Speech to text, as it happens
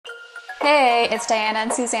Hey, it's Diana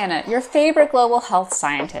and Susanna, your favorite global health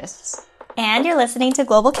scientists. And you're listening to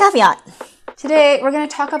Global Caveat. Today, we're going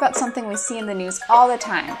to talk about something we see in the news all the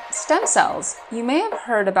time, stem cells. You may have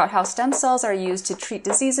heard about how stem cells are used to treat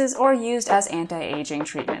diseases or used as anti-aging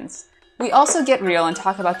treatments. We also get real and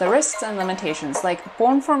talk about the risks and limitations, like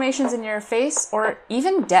bone formations in your face or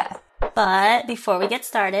even death. But before we get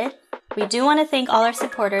started, we do want to thank all our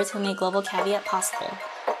supporters who make Global Caveat possible.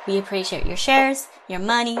 We appreciate your shares, your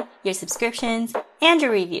money, your subscriptions, and your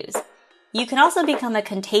reviews. You can also become a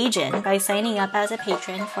contagion by signing up as a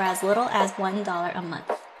patron for as little as $1 a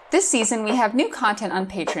month. This season, we have new content on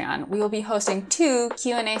Patreon. We will be hosting 2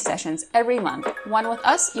 Q&A sessions every month, one with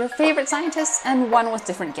us, your favorite scientists, and one with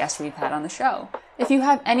different guests we've had on the show. If you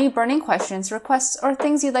have any burning questions, requests, or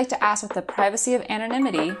things you'd like to ask with the privacy of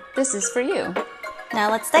anonymity, this is for you. Now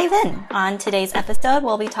let's dive in. On today's episode,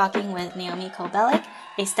 we'll be talking with Naomi Kobelik,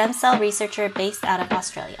 a stem cell researcher based out of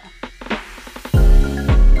Australia.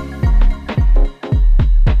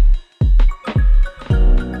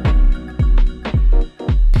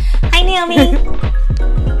 Hi, Naomi.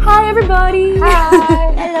 Hi, everybody.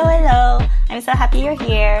 Hi. Hello. I'm so happy you're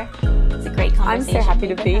here. It's a great conversation. I'm so happy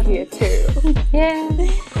to be here too. Yeah.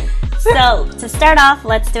 So, to start off,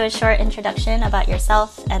 let's do a short introduction about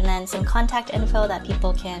yourself and then some contact info that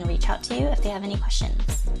people can reach out to you if they have any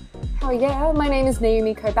questions. Oh yeah, my name is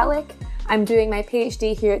Naomi Kobelik. I'm doing my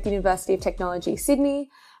PhD here at the University of Technology, Sydney.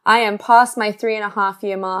 I am past my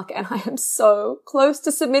 3.5-year mark and I am so close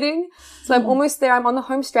to submitting. So I'm almost there. I'm on the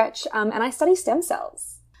home stretch and I study stem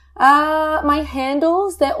cells. My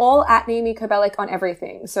handles, they're all at Naomi Kobelik on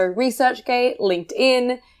everything. So ResearchGate,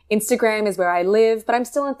 LinkedIn, Instagram is where I live, but I'm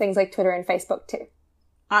still on things like Twitter and Facebook too.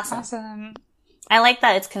 Awesome. I like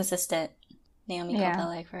that it's consistent. Naomi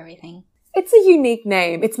Kobelik for everything. It's a unique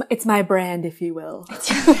name. It's my brand, if you will.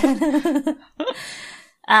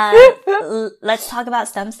 Let's talk about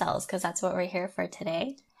stem cells because that's what we're here for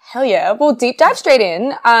today. Hell yeah. We'll deep dive straight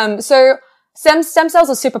in. So stem cells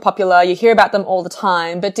are super popular. You hear about them all the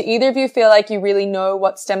time, but do either of you feel like you really know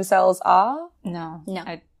what stem cells are? No.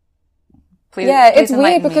 Please it's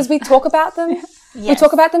weird because we talk about them. Yes. We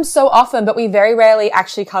talk about them so often, but we very rarely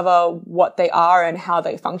actually cover what they are and how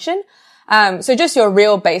they function. So just your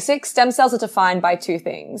real basics, stem cells are defined by 2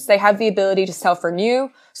 things. They have the ability to self-renew,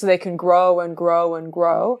 so they can grow and grow and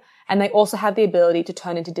grow. And they also have the ability to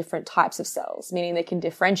turn into different types of cells, meaning they can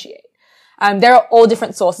differentiate. There are all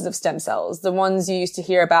different sources of stem cells. The ones you used to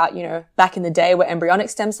hear about, back in the day were embryonic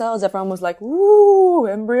stem cells. Everyone was like, ooh,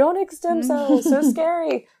 embryonic stem cells, so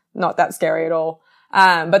scary. Not that scary at all.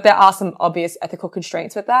 But there are some obvious ethical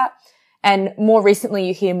constraints with that. And more recently,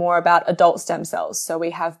 you hear more about adult stem cells. So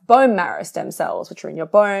we have bone marrow stem cells, which are in your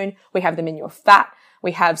bone. We have them in your fat.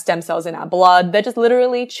 We have stem cells in our blood. They're just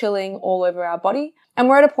literally chilling all over our body. And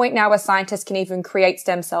we're at a point now where scientists can even create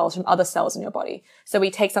stem cells from other cells in your body. So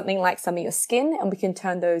we take something like some of your skin and we can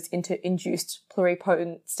turn those into induced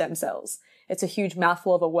pluripotent stem cells. It's a huge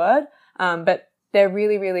mouthful of a word, but they're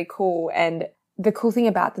really, really cool. And the cool thing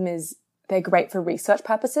about them is they're great for research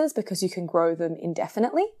purposes because you can grow them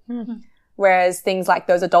indefinitely. Mm-hmm. Whereas things like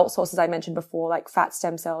those adult sources I mentioned before, like fat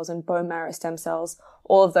stem cells and bone marrow stem cells,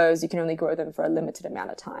 all of those, you can only grow them for a limited amount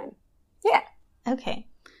of time. Yeah. Okay.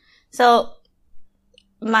 So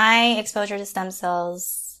my exposure to stem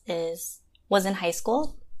cells was in high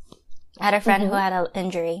school. I had a friend who had an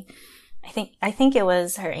injury. I think it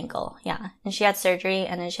was her ankle. Yeah. And she had surgery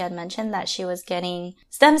and then she had mentioned that she was getting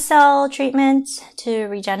stem cell treatment to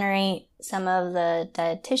regenerate some of the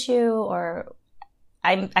dead tissue or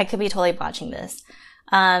I could be totally botching this.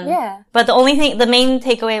 But the main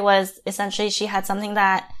takeaway was essentially she had something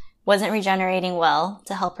that wasn't regenerating well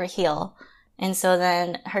to help her heal. And so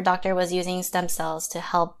then her doctor was using stem cells to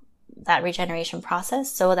help that regeneration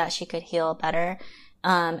process so that she could heal better.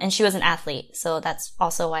 And she was an athlete. So that's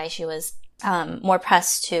also why she was, more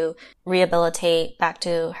pressed to rehabilitate back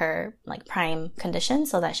to her prime condition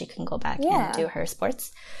so that she can go back and do her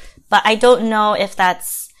sports. But I don't know if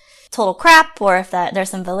that's total crap or if there's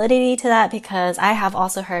some validity to that because I have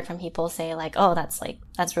also heard from people say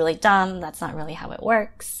that's really dumb. That's not really how it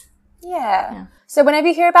works. Yeah. So whenever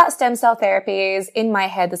you hear about stem cell therapies, in my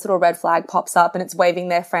head, this little red flag pops up and it's waving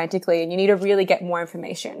there frantically and you need to really get more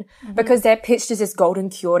information because they're pitched as this golden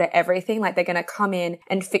cure to everything. Like they're going to come in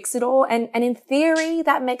and fix it all. And in theory,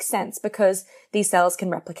 that makes sense because these cells can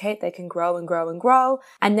replicate, they can grow and grow and grow.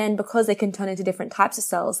 And then because they can turn into different types of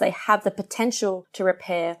cells, they have the potential to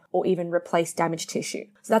repair or even replace damaged tissue.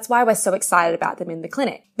 So that's why we're so excited about them in the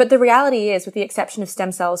clinic. But the reality is, with the exception of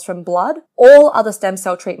stem cells from blood, all other stem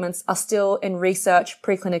cell treatments are still in research research,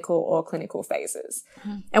 preclinical, or clinical phases.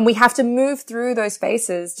 And we have to move through those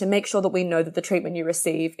phases to make sure that we know that the treatment you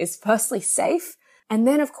receive is firstly safe, and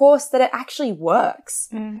then, of course, that it actually works.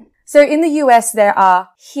 So in the US, there are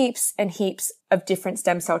heaps and heaps of different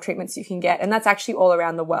stem cell treatments you can get, and that's actually all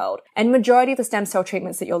around the world. And majority of the stem cell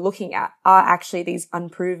treatments that you're looking at are actually these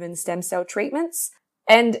unproven stem cell treatments.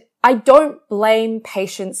 And I don't blame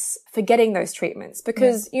patients for getting those treatments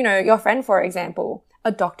because, you know, your friend, for example,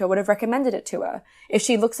 a doctor would have recommended it to her. If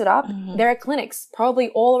she looks it up, there are clinics probably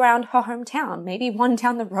all around her hometown, maybe one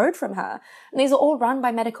down the road from her. And these are all run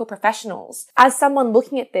by medical professionals. As someone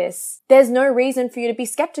looking at this, there's no reason for you to be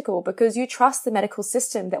skeptical because you trust the medical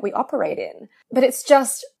system that we operate in. But it's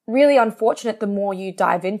just really unfortunate the more you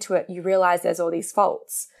dive into it, you realize there's all these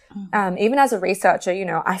faults. Even as a researcher, you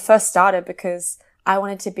know, I first started because I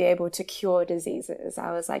wanted to be able to cure diseases.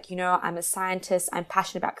 I was like, you know, I'm a scientist. I'm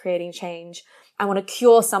passionate about creating change. I want to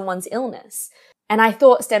cure someone's illness. And I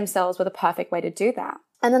thought stem cells were the perfect way to do that.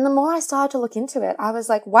 And then the more I started to look into it, I was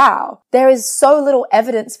like, wow, there is so little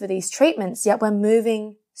evidence for these treatments, yet we're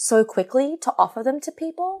moving so quickly to offer them to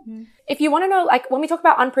people. If you want to know, like when we talk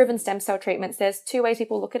about unproven stem cell treatments, there's two ways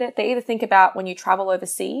people look at it. They either think about when you travel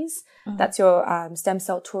overseas, that's your stem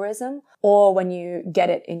cell tourism, or when you get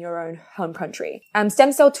it in your own home country.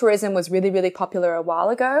 Stem cell tourism was really, really popular a while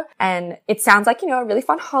ago, and it sounds like, you know, a really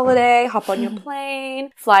fun holiday, hop on your plane,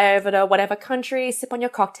 fly over to whatever country, sip on your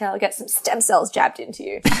cocktail, get some stem cells jabbed into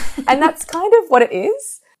you. And that's kind of what it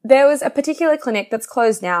is. There was a particular clinic that's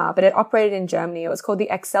closed now, but it operated in Germany. It was called the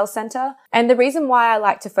Excel Center. And the reason why I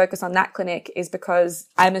like to focus on that clinic is because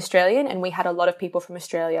I'm Australian and we had a lot of people from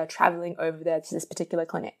Australia traveling over there to this particular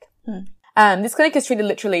clinic. This clinic has treated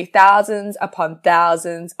literally thousands upon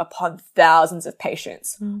thousands upon thousands of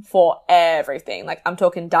patients for everything. Like I'm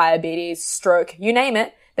talking diabetes, stroke, you name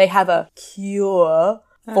it. They have a cure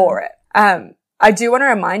for it. I do want to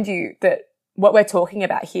remind you that what we're talking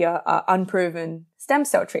about here are unproven stem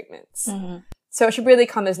cell treatments. So it should really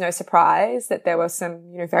come as no surprise that there were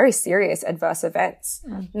some, you know, very serious adverse events.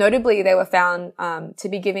 Notably, they were found to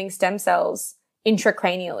be giving stem cells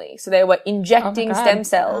intracranially. So they were injecting stem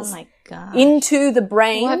cells into the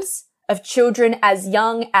brains of children as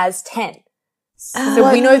young as 10.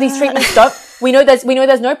 So we know these treatments we know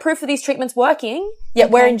there's no proof of these treatments working, yet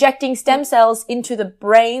we're injecting stem cells into the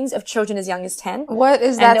brains of children as young as 10. What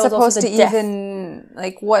is that supposed to even,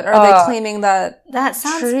 like, what are they claiming that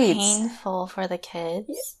sounds treats? Painful for the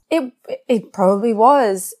kids. It probably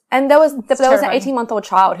was. And there was an 18-month-old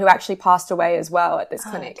child who actually passed away as well at this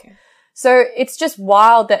clinic. Okay. So it's just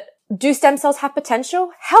wild that, do stem cells have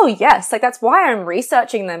potential? Hell yes. Like that's why I'm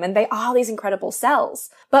researching them and they are these incredible cells.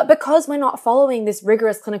 But because we're not following this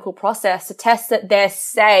rigorous clinical process to test that they're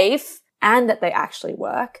safe and that they actually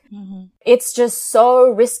work, it's just so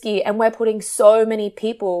risky and we're putting so many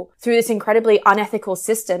people through this incredibly unethical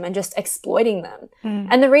system and just exploiting them.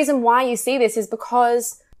 And the reason why you see this is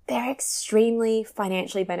because they're extremely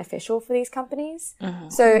financially beneficial for these companies.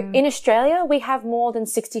 So in Australia, we have more than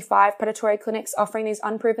 65 predatory clinics offering these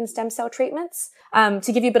unproven stem cell treatments. To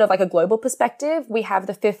give you a bit of like a global perspective, we have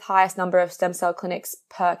the 5th highest number of stem cell clinics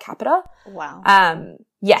per capita. Wow.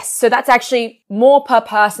 Yes. So that's actually more per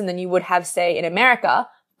person than you would have, say, in America.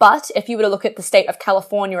 But if you were to look at the state of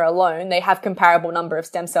California alone, they have comparable number of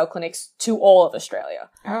stem cell clinics to all of Australia.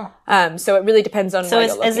 So it really depends on where you're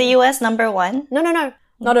looking. So is the US number one? No.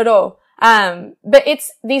 Not at all. But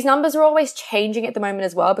these numbers are always changing at the moment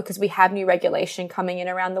as well because we have new regulation coming in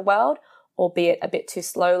around the world, albeit a bit too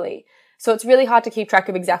slowly. So it's really hard to keep track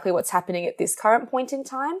of exactly what's happening at this current point in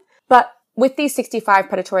time. But with these 65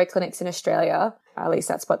 predatory clinics in Australia, at least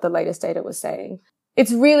that's what the latest data was saying,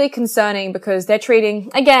 it's really concerning because they're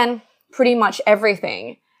treating, again, pretty much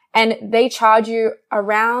everything. And they charge you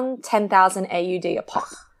around 10,000 AUD a pop.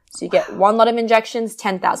 So you get one lot of injections,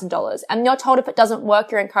 $10,000. And you're told if it doesn't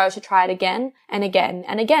work, you're encouraged to try it again and again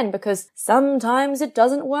and again because sometimes it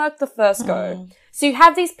doesn't work the first go. So you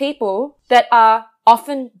have these people that are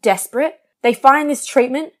often desperate. They find this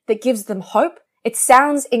treatment that gives them hope. It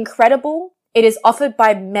sounds incredible. It is offered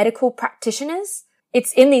by medical practitioners.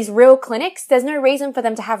 It's in these real clinics. There's no reason for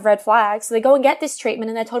them to have red flags. So they go and get this treatment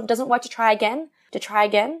and they're told if it doesn't work to try again, to try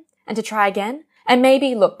again, and to try again. And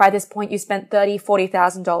maybe, look, by this point you spent $30,000,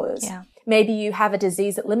 $40,000. Yeah. Maybe you have a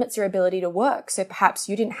disease that limits your ability to work. So perhaps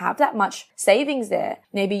you didn't have that much savings there.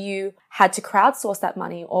 Maybe you had to crowdsource that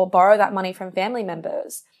money or borrow that money from family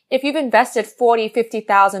members. If you've invested $40,000,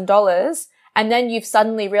 $50,000 and then you've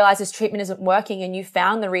suddenly realized this treatment isn't working and you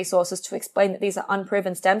found the resources to explain that these are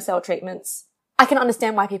unproven stem cell treatments, I can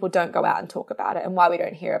understand why people don't go out and talk about it and why we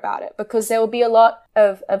don't hear about it, because there will be a lot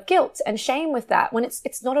of guilt and shame with that when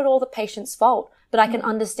it's not at all the patient's fault, but I can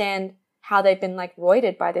understand how they've been like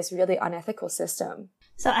roided by this really unethical system.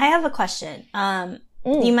 So I have a question.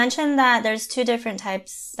 You mentioned that there's two different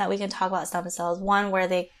types that we can talk about stem cells. One where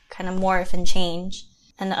they kind of morph and change,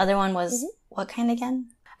 and the other one was what kind again?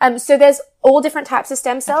 So there's all different types of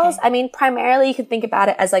stem cells. Okay. I mean, primarily you can think about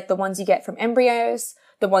it as like the ones you get from embryos,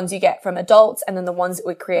 the ones you get from adults, and then the ones that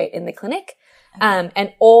we create in the clinic. Okay.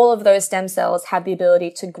 And all of those stem cells have the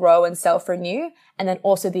ability to grow and self-renew, and then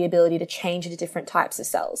also the ability to change into different types of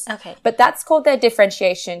cells. Okay. But that's called their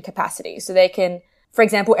differentiation capacity. So they can, for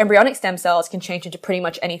example, embryonic stem cells can change into pretty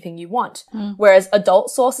much anything you want, whereas adult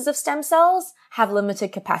sources of stem cells have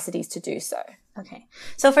limited capacities to do so. Okay.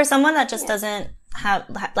 So for someone that just doesn't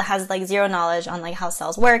has like zero knowledge on like how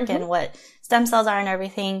cells work and what stem cells are and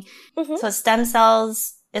everything. So stem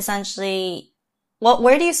cells essentially,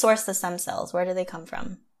 where do you source the stem cells? Where do they come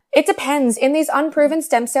from? It depends. In these unproven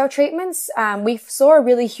stem cell treatments, we saw a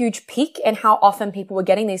really huge peak in how often people were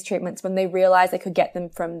getting these treatments when they realized they could get them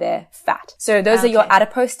from their fat. So those are your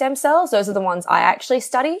adipose stem cells. Those are the ones I actually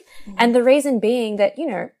study. And the reason being that,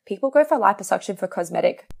 people go for liposuction for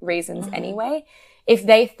cosmetic reasons anyway. If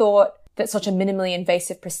they thought that such a minimally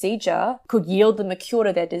invasive procedure could yield them a cure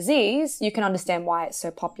to their disease, you can understand why it's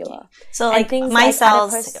so popular. So like my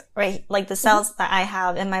cells, right, like the cells that I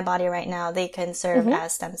have in my body right now, they can serve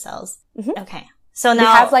as stem cells. Okay. So now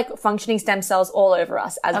we have like functioning stem cells all over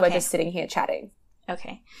us as we're just sitting here chatting.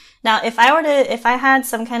 Okay. Now if I had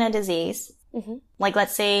some kind of disease, like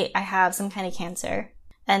let's say I have some kind of cancer,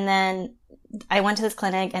 and then I went to this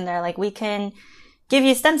clinic and they're like, we can give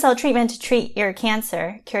you stem cell treatment to treat your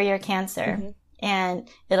cancer, cure your cancer. And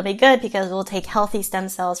it'll be good because we'll take healthy stem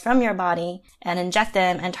cells from your body and inject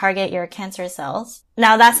them and target your cancer cells.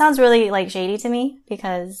 Now that sounds really like shady to me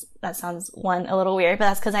because that sounds a little weird, but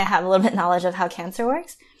that's because I have a little bit knowledge of how cancer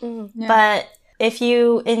works. But if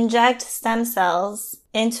you inject stem cells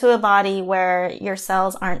into a body where your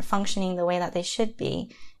cells aren't functioning the way that they should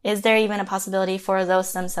be, is there even a possibility for those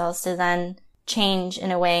stem cells to then change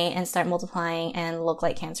in a way and start multiplying and look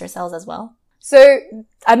like cancer cells as well? So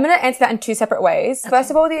I'm going to answer that in two separate ways.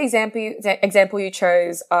 First of all, the example you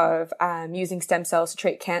chose of using stem cells to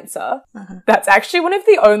treat cancer, that's actually one of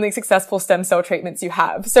the only successful stem cell treatments you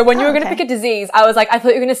have. So when you were going to pick a disease, I was like, I thought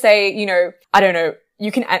you were going to say, I don't know,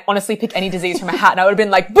 you can honestly pick any disease from a hat. And I would have been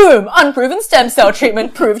like, boom, unproven stem cell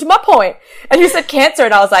treatment proved my point. And you said cancer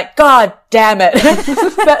and I was like, God damn it.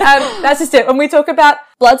 But that's just it. When we talk about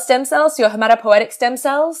blood stem cells, your hematopoietic stem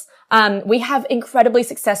cells, we have incredibly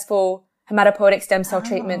successful hematopoietic stem cell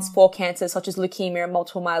treatments for cancers such as leukemia and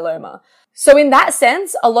multiple myeloma. So in that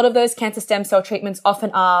sense, a lot of those cancer stem cell treatments often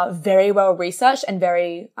are very well researched and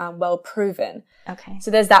very well proven. Okay. So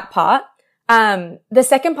there's that part. The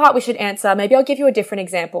second part we should answer, maybe I'll give you a different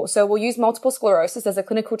example. So we'll use multiple sclerosis. There's a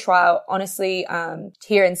clinical trial, honestly,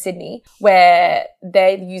 here in Sydney where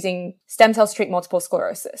they're using stem cells to treat multiple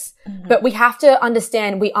sclerosis. But we have to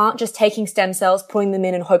understand we aren't just taking stem cells, putting them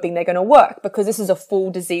in and hoping they're going to work because this is a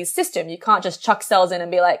full disease system. You can't just chuck cells in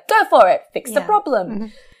and be like, go for it, fix the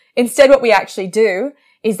problem. Instead, what we actually do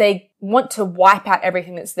is they want to wipe out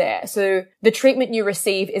everything that's there. So the treatment you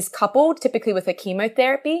receive is coupled typically with a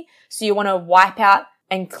chemotherapy. So you want to wipe out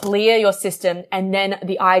and clear your system. And then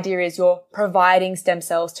the idea is you're providing stem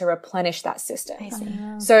cells to replenish that system. I see.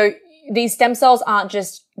 So these stem cells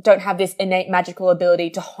don't have this innate magical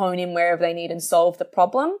ability to hone in wherever they need and solve the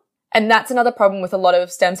problem. And that's another problem with a lot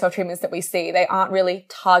of stem cell treatments that we see. They aren't really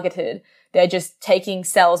targeted. They're just taking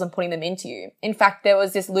cells and putting them into you. In fact, there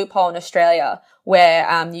was this loophole in Australia where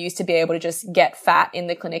you used to be able to just get fat in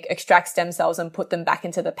the clinic, extract stem cells and put them back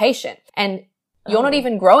into the patient. And you're not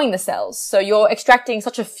even growing the cells. So you're extracting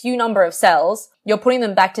such a few number of cells. You're putting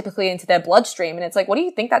them back typically into their bloodstream. And it's like, what do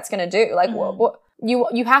you think that's going to do? Like, what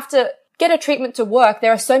you have to get a treatment to work.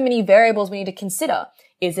 There are so many variables we need to consider.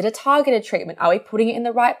 Is it a targeted treatment? Are we putting it in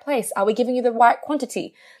the right place? Are we giving you the right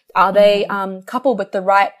quantity? Are they coupled with the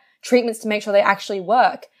right treatments to make sure they actually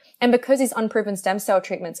work? And because these unproven stem cell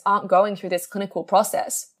treatments aren't going through this clinical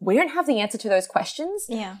process, we don't have the answer to those questions.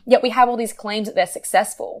 Yet we have all these claims that they're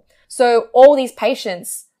successful. So all these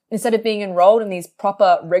patients, instead of being enrolled in these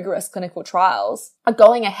proper, rigorous clinical trials, are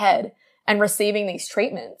going ahead and receiving these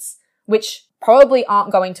treatments, which probably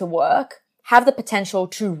aren't going to work, have the potential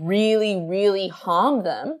to really, really harm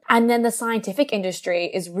them. And then the scientific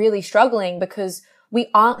industry is really struggling because we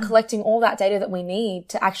aren't collecting all that data that we need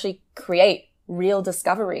to actually create real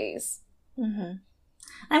discoveries.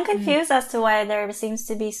 I'm confused as to why there seems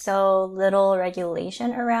to be so little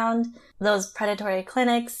regulation around those predatory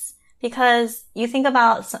clinics, Because you think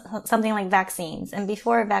about something like vaccines, and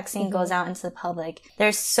before a vaccine goes out into the public,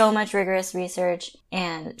 there's so much rigorous research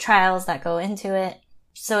and trials that go into it.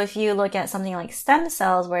 So if you look at something like stem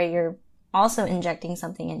cells, where you're also injecting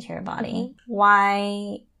something into your body,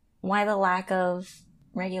 why the lack of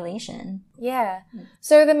regulation? Yeah.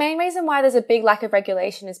 So the main reason why there's a big lack of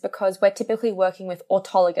regulation is because we're typically working with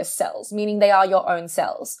autologous cells, meaning they are your own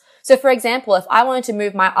cells. So for example, if I wanted to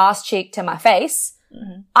move my arse cheek to my face,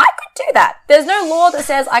 I could do that. There's no law that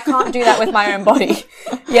says I can't do that with my own body.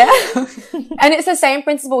 Yeah. And it's the same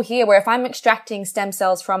principle here, where if I'm extracting stem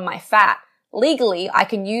cells from my fat, legally I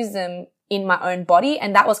can use them in my own body.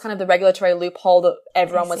 And that was kind of the regulatory loophole that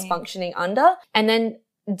everyone was functioning under. And then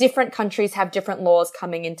different countries have different laws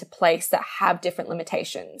coming into place that have different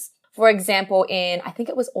limitations. For example, in, I think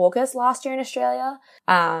it was August last year in Australia,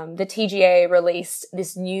 the TGA released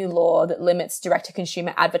this new law that limits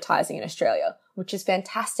direct-to-consumer advertising in Australia, which is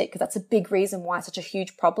fantastic because that's a big reason why it's such a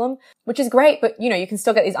huge problem, which is great. But, you can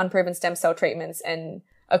still get these unproven stem cell treatments, and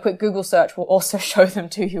a quick Google search will also show them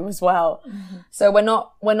to you as well. So we're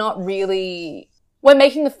not really, we're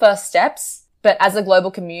making the first steps, but as a global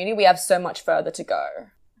community, we have so much further to go.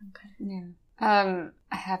 Okay. Yeah.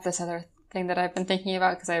 I have this other thing that I've been thinking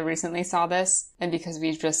about because I recently saw this, and because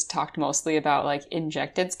we've just talked mostly about like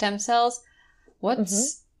injected stem cells.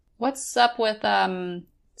 What's up with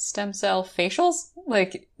stem cell facials?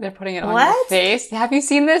 Like they're putting it on your face. Have you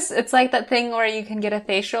seen this? It's like that thing where you can get a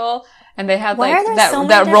facial and they have like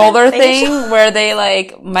that roller thing where they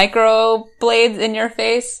like micro blades in your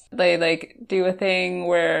face. They like do a thing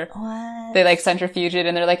where they like centrifuge it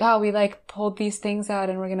and they're like, oh, we like pulled these things out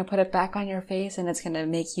and we're going to put it back on your face and it's going to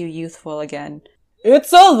make you youthful again.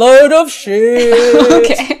 It's a load of shit.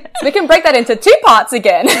 Okay. We can break that into 2 parts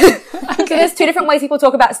again. So there's 2 different ways people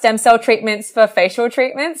talk about stem cell treatments for facial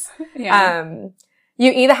treatments. Yeah.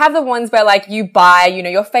 You either have the ones where like you buy,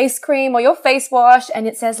 your face cream or your face wash and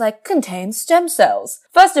it says like contains stem cells.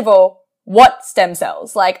 First of all, what stem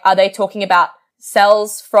cells? Like, are they talking about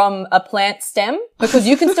cells from a plant stem? Because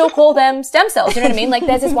you can still call them stem cells. You know what I mean? Like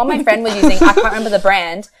there's this one my friend was using, I can't remember the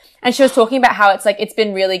brand, and she was talking about how it's like, it's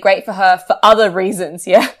been really great for her for other reasons.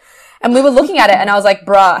 Yeah. And we were looking at it and I was like,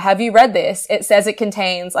 bruh, have you read this? It says it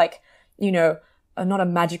contains like, not a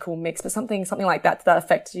magical mix, but something like that to that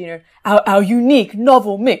effect, our unique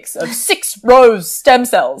novel mix of 6 rose stem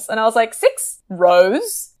cells. And I was like, 6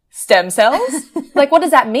 rose stem cells? Like, what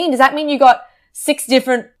does that mean? Does that mean you got 6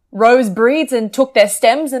 different rose breeds and took their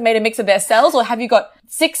stems and made a mix of their cells? Or have you got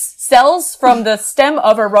 6 cells from the stem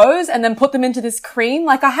of a rose and then put them into this cream?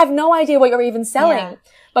 Like, I have no idea what you're even selling. Yeah.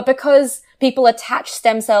 But because people attach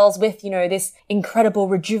stem cells with, this incredible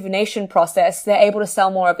rejuvenation process, they're able to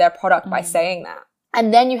sell more of their product by saying that.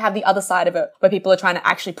 And then you have the other side of it where people are trying to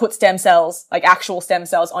actually put stem cells, like actual stem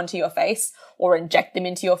cells, onto your face or inject them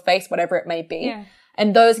into your face, whatever it may be. Yeah.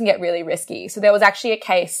 And those can get really risky. So there was actually a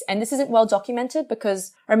case, and this isn't well documented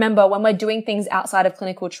because remember, when we're doing things outside of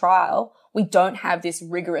clinical trial, we don't have this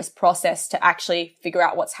rigorous process to actually figure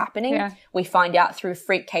out what's happening. Yeah. We find out through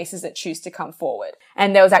freak cases that choose to come forward.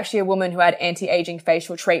 And there was actually a woman who had anti-aging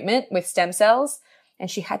facial treatment with stem cells, and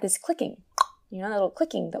she had this clicking, a little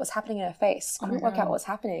clicking that was happening in her face. Couldn't work out what was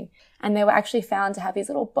happening. And they were actually found to have these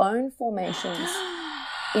little bone formations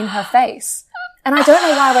in her face. And I don't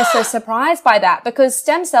know why we're so surprised by that, because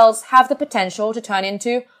stem cells have the potential to turn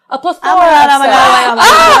into a plethora of cells.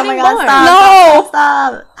 Oh my god,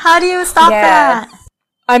 stop. How do you stop that?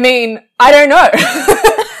 I mean, I don't know.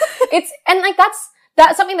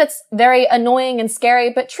 That's something that's very annoying and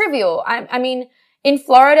scary, but trivial. I mean, in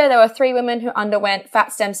Florida, there were 3 women who underwent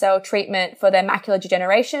fat stem cell treatment for their macular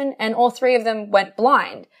degeneration, and all 3 of them went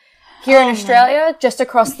blind. Here in Australia, just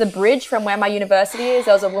across the bridge from where my university is,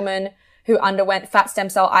 there was a woman who underwent fat stem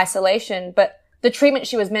cell isolation, but the treatment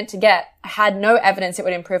she was meant to get had no evidence it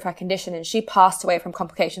would improve her condition, and she passed away from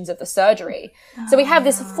complications of the surgery. So we have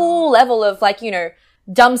this full level of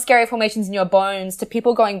dumb, scary formations in your bones to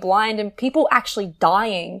people going blind and people actually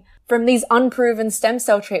dying from these unproven stem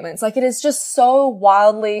cell treatments. Like, it is just so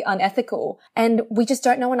wildly unethical, and we just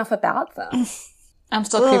don't know enough about them. I'm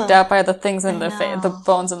still creeped out by the things in the face, the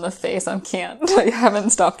bones in the face. I can't. I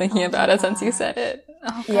haven't stopped thinking about it since you said it.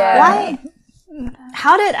 Oh, yeah. Why?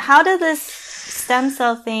 How did this stem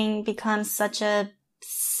cell thing become such a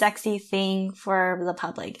sexy thing for the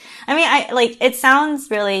public? I mean, it sounds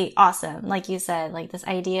really awesome. Like you said, like this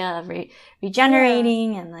idea of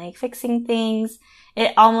regenerating and fixing things.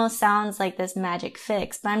 It almost sounds like this magic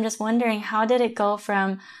fix, but I'm just wondering, how did it go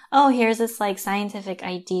from, here's this scientific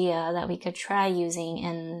idea that we could try using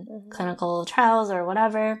in clinical trials or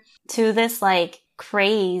whatever, to this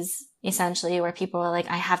craze essentially, where people are like,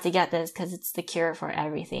 I have to get this because it's the cure for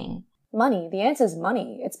everything? Money. The answer is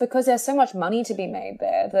money. It's because there's so much money to be made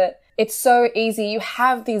there that it's so easy. You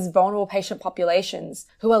have these vulnerable patient populations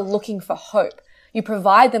who are looking for hope. You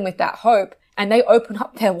provide them with that hope and they open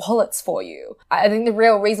up their wallets for you. I think the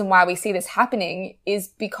real reason why we see this happening is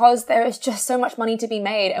because there is just so much money to be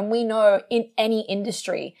made. And we know in any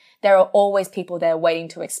industry, there are always people there waiting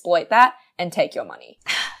to exploit that and take your money.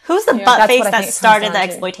 Who's the butt face that started the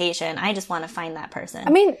exploitation? I just want to find that person.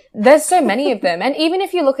 I mean, there's so many of them. And even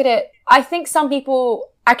if you look at it, I think some people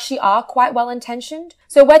actually are quite well-intentioned.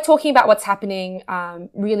 So we're talking about what's happening,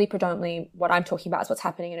 really predominantly what I'm talking about is what's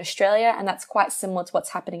happening in Australia, and that's quite similar to what's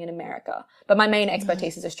happening in America. But my main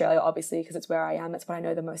expertise is Australia, obviously, because it's where I am. It's what I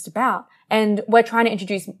know the most about. And we're trying to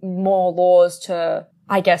introduce more laws to,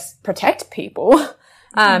 I guess, protect people.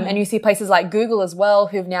 And you see places like Google as well,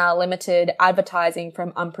 who've now limited advertising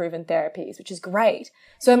from unproven therapies, which is great.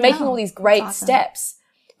 So we're making all these great steps.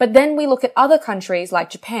 But then we look at other countries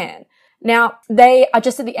like Japan. Now, they are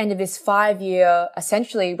just at the end of this 5-year,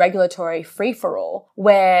 essentially regulatory free-for-all,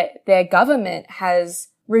 where their government has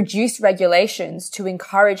reduced regulations to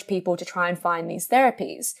encourage people to try and find these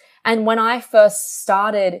therapies. And when I first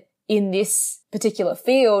started in this particular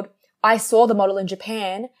field, I saw the model in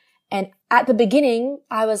Japan. And at the beginning,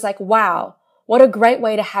 I was like, wow, what a great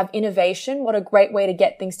way to have innovation. What a great way to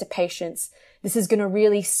get things to patients. This is going to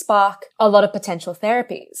really spark a lot of potential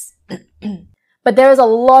therapies. But there is a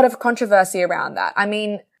lot of controversy around that. I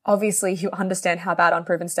mean, obviously you understand how bad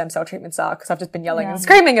unproven stem cell treatments are because I've just been yelling and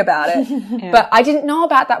screaming about it. But I didn't know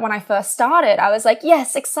about that when I first started. I was like,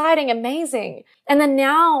 yes, exciting, amazing. And then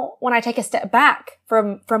now when I take a step back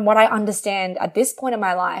from what I understand at this point in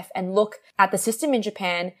my life and look at the system in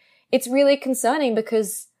Japan, it's really concerning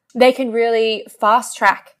because they can really fast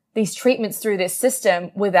track these treatments through this system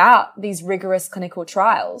without these rigorous clinical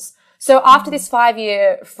trials. So after this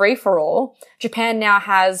 5-year free-for-all, Japan now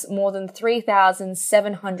has more than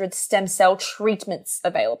 3,700 stem cell treatments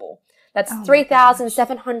available. That's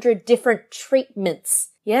 3,700 different treatments.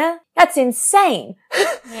 Yeah? That's insane.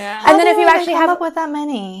 Yeah. And then if you actually come up with that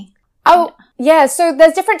many? Oh, yeah. So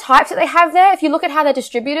there's different types that they have there. If you look at how they're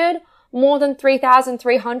distributed, more than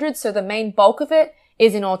 3,300. So the main bulk of it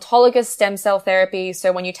is in autologous stem cell therapy.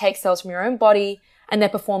 So when you take cells from your own body and they're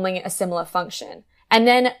performing a similar function. And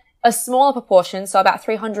then a smaller proportion, so about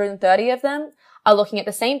 330 of them, are looking at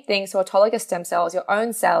the same thing. So autologous stem cells, your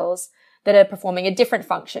own cells that are performing a different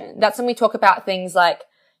function. That's when we talk about things like,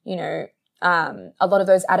 you know, a lot of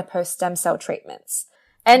those adipose stem cell treatments.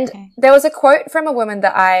 And there was a quote from a woman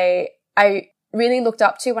that I really looked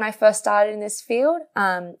up to when I first started in this field.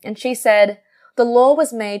 And she said, the law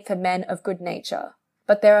was made for men of good nature,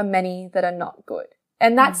 but there are many that are not good.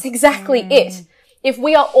 And that's exactly it. If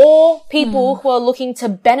we are all people who are looking to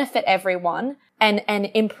benefit everyone and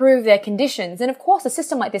improve their conditions, then of course a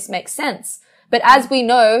system like this makes sense. But as we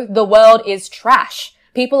know, the world is trash.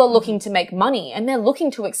 People are looking to make money and they're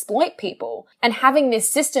looking to exploit people. And having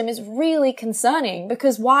this system is really concerning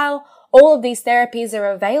because while all of these therapies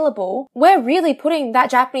are available, we're really putting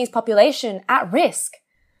that Japanese population at risk.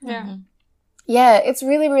 Yeah. Yeah, it's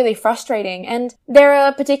really, really frustrating. And there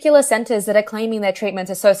are particular centers that are claiming their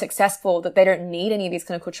treatments are so successful that they don't need any of these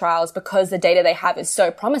clinical trials because the data they have is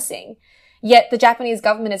so promising. Yet the Japanese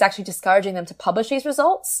government is actually discouraging them to publish these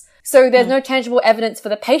results. So there's no tangible evidence for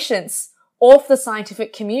the patients or for the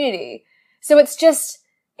scientific community. So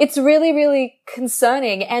it's really, really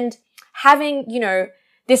concerning. And having, you know,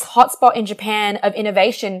 this hotspot in Japan of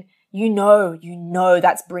innovation, you know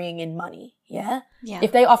that's bringing in money. Yeah.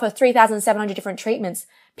 If they offer 3,700 different treatments,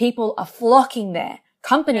 people are flocking there.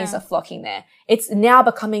 Companies are flocking there. It's now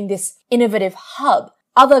becoming this innovative hub.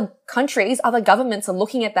 Other countries, other governments are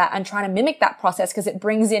looking at that and trying to mimic that process because it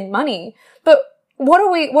brings in money. But what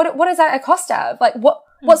is that a cost of? Like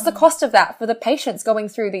what's the cost of that for the patients going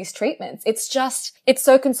through these treatments? It's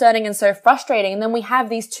so concerning and so frustrating. And then we have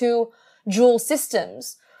these two dual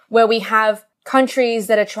systems where we have countries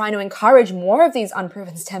that are trying to encourage more of these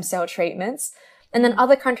unproven stem cell treatments, and then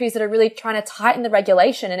other countries that are really trying to tighten the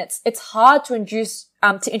regulation. And it's hard to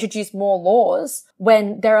introduce more laws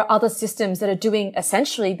when there are other systems that are doing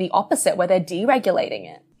essentially the opposite, where they're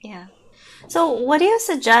deregulating it. Yeah. So what do you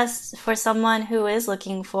suggest for someone who is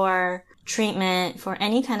looking for treatment for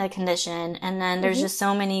any kind of condition, and then there's just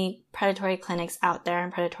so many predatory clinics out there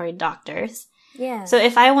and predatory doctors? Yeah. So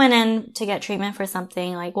if I went in to get treatment for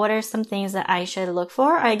something, like what are some things that I should look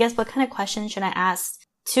for? Or I guess what kind of questions should I ask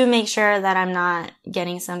to make sure that I'm not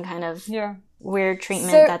getting some kind of weird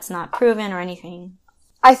treatment that's not proven or anything?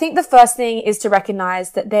 I think the first thing is to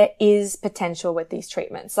recognize that there is potential with these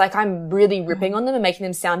treatments. Like, I'm really ripping on them and making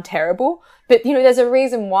them sound terrible, but there's a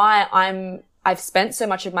reason why I've spent so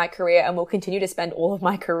much of my career and will continue to spend all of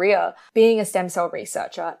my career being a stem cell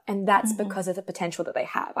researcher. And that's because of the potential that they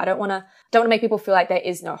have. I don't want to make people feel like there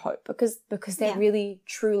is no hope because there really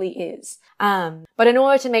truly is. But in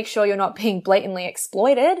order to make sure you're not being blatantly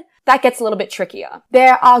exploited, that gets a little bit trickier.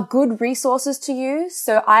 There are good resources to use.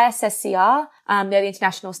 So ISSCR, they're the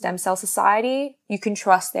International Stem Cell Society. You can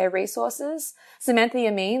trust their resources. Samantha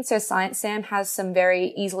Yamin, so Science Sam, has some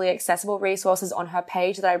very easily accessible resources on her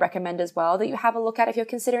page that I recommend as well that you have a look at if you're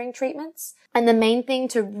considering treatments. And the main thing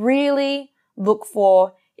to really look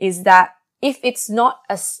for is that if it's not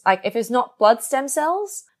blood stem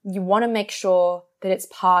cells, you want to make sure that it's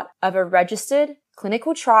part of a registered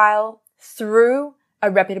clinical trial through a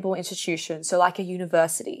reputable institution, so like a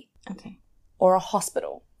university. Okay. Or a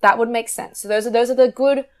hospital. That would make sense. So those are the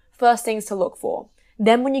good first things to look for.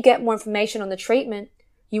 Then when you get more information on the treatment,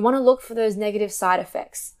 you want to look for those negative side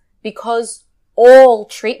effects because all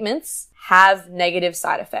treatments have negative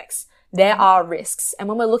side effects. There are risks. And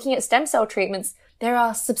when we're looking at stem cell treatments, there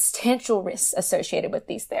are substantial risks associated with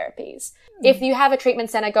these therapies. If you have a treatment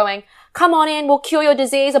center going, come on in, we'll cure your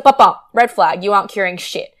disease, red flag, you aren't curing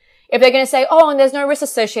shit. If they're going to say, and there's no risk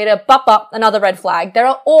associated, another red flag. There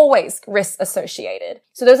are always risks associated.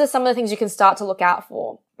 So those are some of the things you can start to look out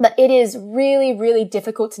for. But it is really, really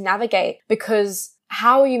difficult to navigate because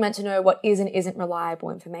how are you meant to know what is and isn't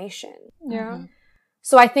reliable information? Yeah.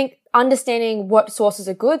 So I think understanding what sources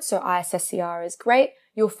are good, so ISSCR is great.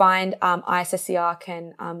 You'll find ISSCR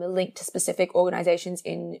can link to specific organizations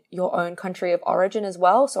in your own country of origin as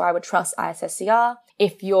well. So I would trust ISSCR.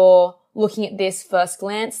 If you're looking at this first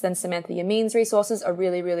glance, then Samantha Yamin's resources are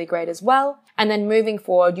really, really great as well. And then moving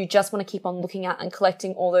forward, you just want to keep on looking at and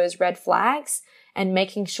collecting all those red flags and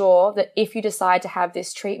making sure that if you decide to have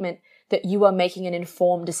this treatment, that you are making an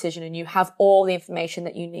informed decision and you have all the information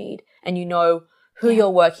that you need and you know who you're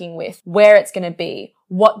working with, where it's going to be,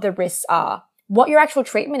 what the risks are, what your actual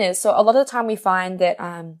treatment is. So a lot of the time we find that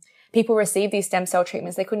people receive these stem cell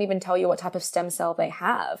treatments, they couldn't even tell you what type of stem cell they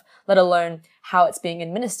have, let alone how it's being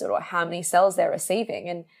administered or how many cells they're receiving.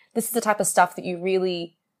 And this is the type of stuff that you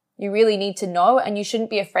really need to know, and you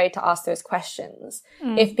shouldn't be afraid to ask those questions.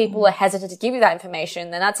 If people are hesitant to give you that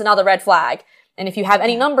information, then that's another red flag. And if you have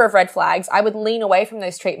any number of red flags, I would lean away from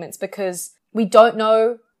those treatments because we don't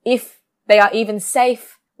know if they are even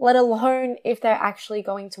safe, let alone if they're actually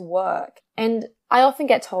going to work. And I often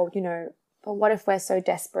get told, but what if we're so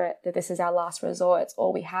desperate that this is our last resort, it's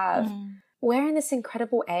all we have? We're in this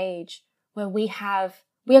incredible age where we are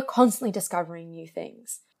constantly discovering new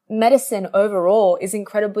things. Medicine overall is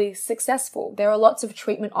incredibly successful. There are lots of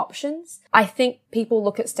treatment options. I think people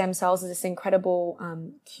look at stem cells as this incredible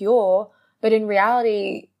cure, but in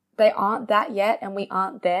reality, they aren't that yet and we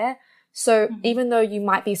aren't there. So even though you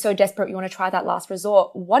might be so desperate you want to try that last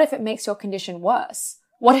resort, what if it makes your condition worse?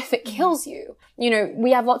 What if it kills you?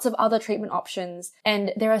 We have lots of other treatment options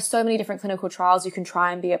and there are so many different clinical trials you can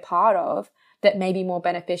try and be a part of that may be more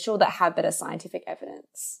beneficial, that have better scientific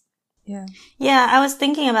evidence. Yeah. Yeah, I was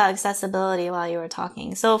thinking about accessibility while you were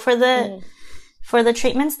talking. So for the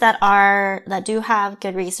treatments that do have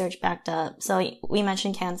good research backed up, so we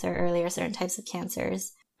mentioned cancer earlier, certain types of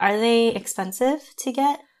cancers, are they expensive to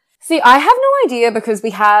get? See, I have no idea because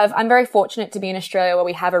I'm very fortunate to be in Australia where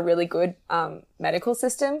we have a really good medical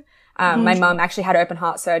system. My mum actually had open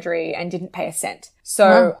heart surgery and didn't pay a cent.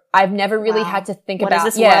 So I've never really had to think about... What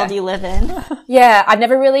is this world you live in? Yeah, I've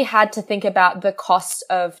never really had to think about the cost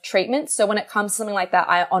of treatment. So when it comes to something like that,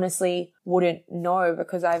 I honestly wouldn't know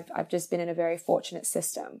because I've just been in a very fortunate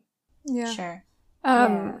system. Yeah.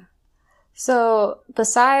 Sure. So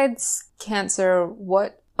besides cancer,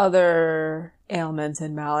 what other ailments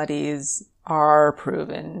and maladies are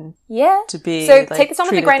proven to be take this on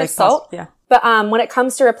with a grain of salt. Yeah. But when it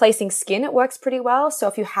comes to replacing skin, it works pretty well. So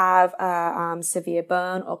if you have a severe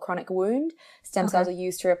burn or chronic wound, stem cells are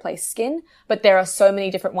used to replace skin. But there are so many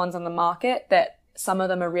different ones on the market that some of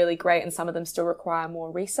them are really great and some of them still require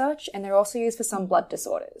more research. And they're also used for some blood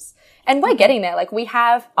disorders. And we're getting there. Like we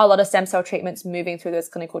have a lot of stem cell treatments moving through those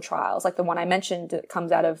clinical trials. Like the one I mentioned that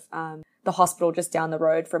comes out of the hospital just down the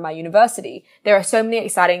road from my university. There are so many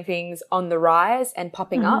exciting things on the rise and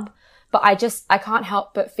popping up. But I can't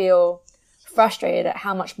help but feel frustrated at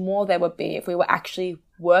how much more there would be if we were actually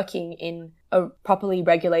working in a properly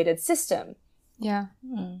regulated system. Yeah.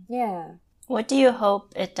 Yeah. What do you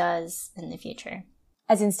hope it does in the future?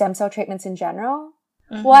 As in stem cell treatments in general?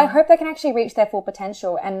 Well, I hope they can actually reach their full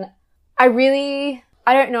potential. And I really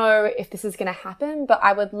I don't know if this is going to happen, but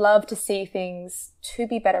I would love to see things to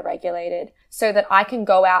be better regulated so that I can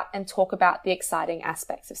go out and talk about the exciting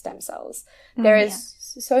aspects of stem cells. There is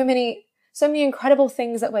so many incredible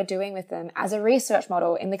things that we're doing with them as a research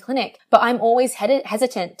model in the clinic. But I'm always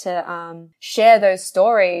hesitant to share those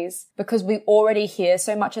stories because we already hear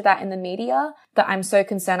so much of that in the media that I'm so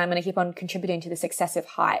concerned I'm going to keep on contributing to this excessive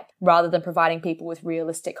hype rather than providing people with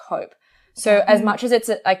realistic hope. So as much as it's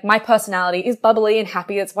like my personality is bubbly and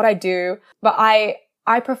happy, it's what I do, but I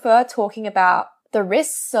prefer talking about the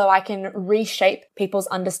risks so I can reshape people's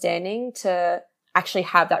understanding to actually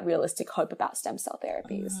have that realistic hope about stem cell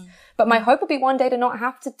therapies. But my hope would be one day to not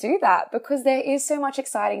have to do that because there is so much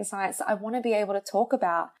exciting science that I want to be able to talk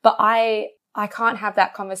about. But I can't have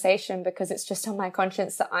that conversation because it's just on my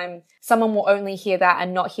conscience that someone will only hear that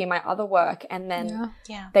and not hear my other work. And then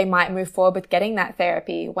they might move forward with getting that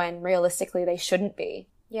therapy when realistically they shouldn't be.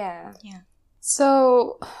 Yeah.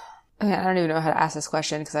 So, I don't even know how to ask this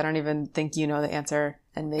question because I don't even think you know the answer,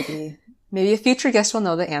 and maybe a future guest will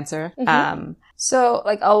know the answer. So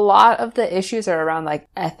like a lot of the issues are around like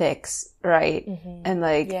ethics, right? And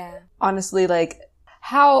like, honestly, like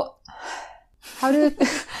how do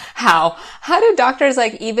doctors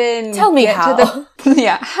like even tell me how do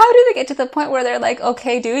they get to the point where they're like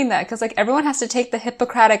okay doing that? Because like everyone has to take the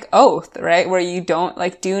Hippocratic Oath, right, where you don't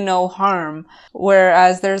like do no harm,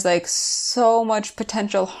 whereas there's like so much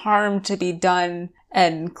potential harm to be done,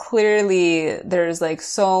 and clearly there's like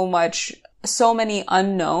so many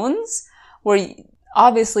unknowns where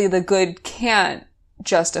obviously the good can't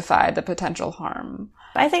justify the potential harm.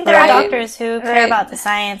 But I think there are doctors who care about the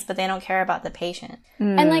science, but they don't care about the patient.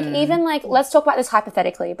 And like, even like, let's talk about this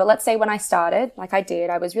hypothetically, but let's say when I started, like I did,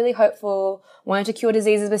 I was really hopeful, wanted to cure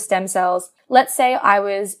diseases with stem cells. Let's say I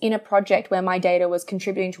was in a project where my data was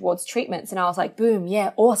contributing towards treatments and I was like, boom,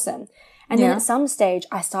 yeah, awesome. And then at some stage,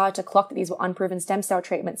 I started to clock that these were unproven stem cell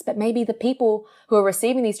treatments, but maybe the people who are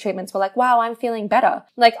receiving these treatments were like, wow, I'm feeling better.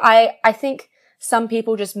 Like, I think some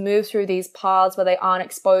people just move through these paths where they aren't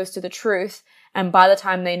exposed to the truth. And by the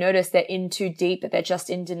time they notice they're in too deep, that they're just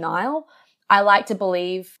in denial. I like to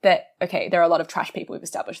believe that, okay, there are a lot of trash people, we've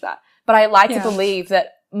established that. But I like to believe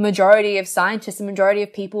that majority of scientists and majority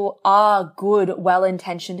of people are good,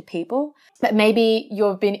 well-intentioned people. But maybe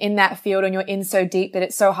you've been in that field and you're in so deep that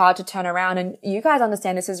it's so hard to turn around. And you guys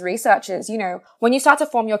understand this as researchers, you know, when you start to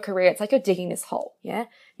form your career, it's like you're digging this hole, yeah?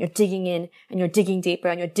 You're digging in and you're digging deeper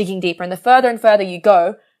and you're digging deeper. And the further and further you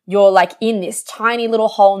go, you're like in this tiny little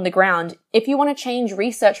hole in the ground. If you want to change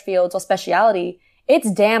research fields or speciality,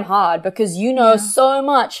 it's damn hard because you know so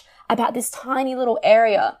much about this tiny little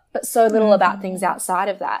area, but so little about things outside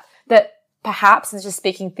of that, that perhaps, and just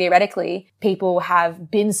speaking theoretically, people have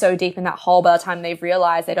been so deep in that hole by the time they've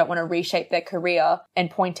realized they don't want to reshape their career and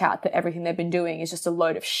point out that everything they've been doing is just a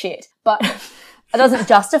load of shit. But it doesn't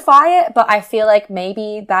justify it, but I feel like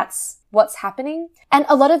maybe that's what's happening. And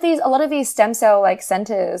a lot of these stem cell like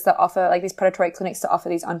centers that offer like these predatory clinics that offer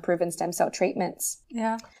these unproven stem cell treatments.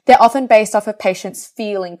 Yeah. They're often based off of patients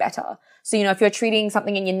feeling better. So, you know, if you're treating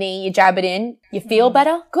something in your knee, you jab it in, you feel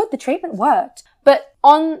better. Good. The treatment worked. But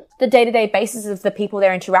on the day-to-day basis of the people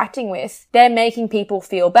they're interacting with, they're making people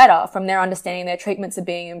feel better from their understanding their treatments are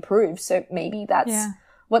being improved. So maybe that's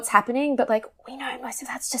what's happening. But like, we know most of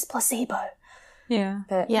that's just placebo. Yeah.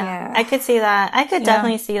 But I could see that. I could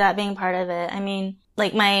definitely see that being part of it. I mean,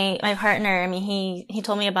 like my partner, I mean, he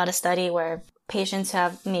told me about a study where patients who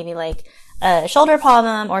have maybe like a shoulder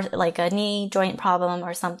problem or like a knee joint problem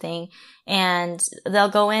or something, and they'll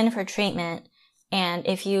go in for treatment. And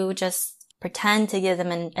if you just pretend to give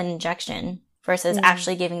them an injection versus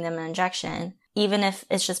actually giving them an injection, even if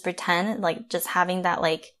it's just pretend, like just having that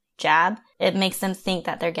like jab, it makes them think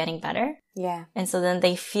that they're getting better. Yeah. And so then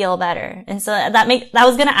they feel better. And so I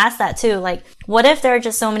was going to ask that too. Like, what if there are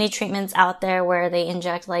just so many treatments out there where they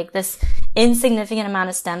inject like this insignificant amount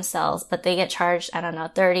of stem cells, but they get charged, I don't know,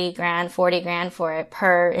 30 grand, 40 grand for it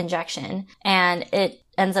per injection. And it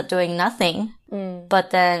ends up doing nothing,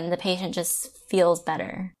 but then the patient just feels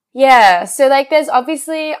better. Yeah. So like there's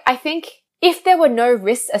obviously, I think if there were no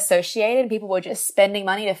risks associated and people were just spending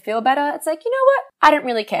money to feel better, it's like, you know what? I don't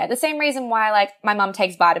really care. The same reason why like my mum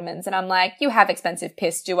takes vitamins and I'm like, you have expensive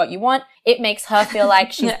piss, do what you want. It makes her feel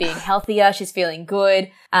like she's being healthier. She's feeling good.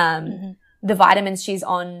 The vitamins she's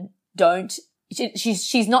on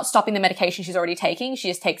she's not stopping the medication she's already taking. She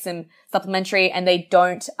just takes them supplementary and they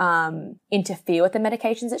don't interfere with the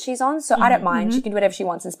medications that she's on. So I don't mind. She can do whatever she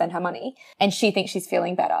wants and spend her money. And she thinks she's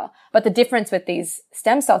feeling better. But the difference with these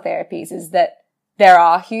stem cell therapies is that there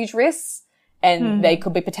are huge risks and they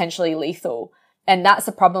could be potentially lethal. And that's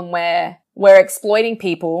a problem where we're exploiting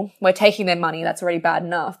people, we're taking their money, that's already bad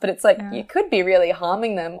enough, but it's like, you could be really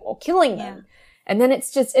harming them or killing them. And then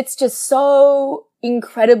it's just so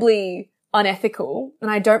incredibly unethical. And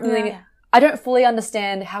I don't really, I don't fully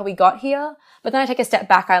understand how we got here. But then I take a step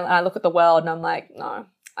back and I look at the world and I'm like, no,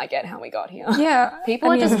 I get how we got here. Yeah.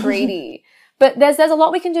 People are just greedy. But there's a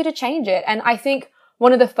lot we can do to change it. And I think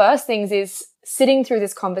one of the first things is sitting through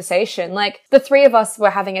this conversation. Like the three of us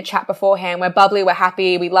were having a chat beforehand. We're bubbly, we're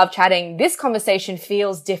happy, we love chatting. This conversation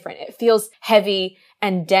feels different. It feels heavy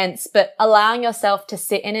and dense, but allowing yourself to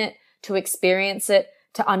sit in it, to experience it,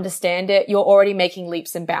 to understand it, you're already making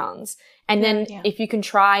leaps and bounds. And then if you can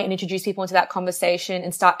try and introduce people into that conversation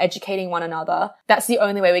and start educating one another, that's the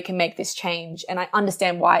only way we can make this change. And I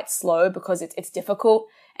understand why it's slow, because it's difficult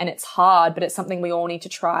and it's hard, but it's something we all need to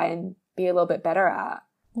try and be a little bit better at.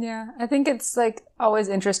 Yeah, I think it's like always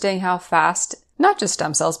interesting how fast, not just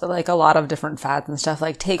stem cells, but like a lot of different fads and stuff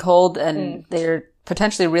like take hold and they're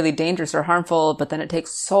potentially really dangerous or harmful, but then it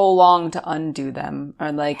takes so long to undo them.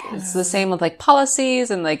 Or like, it's the same with like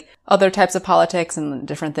policies and like other types of politics and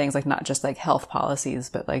different things, like not just like health policies,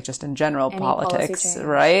 but like just in general politics,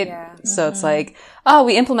 right? Yeah. So it's like, oh,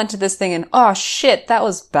 we implemented this thing and oh shit, that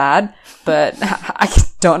was bad, but I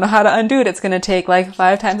don't know how to undo it. It's going to take like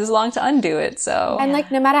 5 times as long to undo it. So. And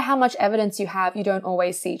like, no matter how much evidence you have, you don't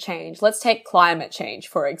always see change. Let's take climate change,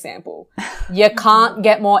 for example. You can't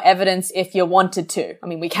get more evidence if you wanted to. I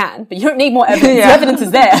mean, we can, but you don't need more evidence. The evidence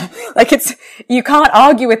is there. Like you can't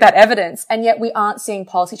argue with that evidence. And yet we aren't seeing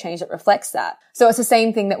policy change that reflects that. So it's the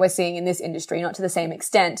same thing that we're seeing in this industry, not to the same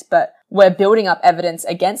extent, but we're building up evidence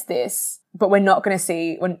against this, but we're not going to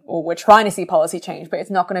see, or we're trying to see policy change, but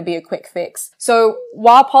it's not going to be a quick fix. So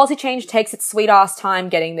while policy change takes its sweet ass time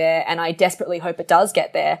getting there, and I desperately hope it does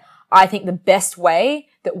get there, I think the best way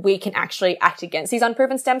that we can actually act against these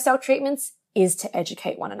unproven stem cell treatments is to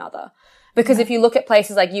educate one another. Because if you look at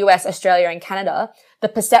places like US, Australia, and Canada, the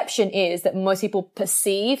perception is that most people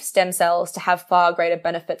perceive stem cells to have far greater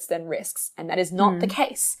benefits than risks. And that is not the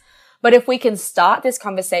case. But if we can start this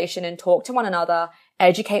conversation and talk to one another,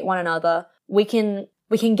 educate one another, we can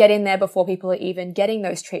get in there before people are even getting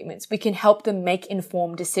those treatments. We can help them make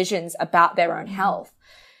informed decisions about their own health.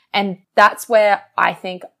 And that's where I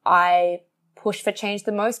think I push for change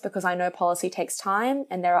the most, because I know policy takes time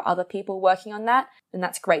and there are other people working on that. And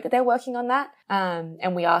that's great that they're working on that.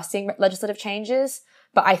 And we are seeing legislative changes,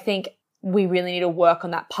 but I think we really need to work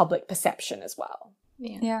on that public perception as well.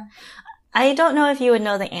 Yeah. I don't know if you would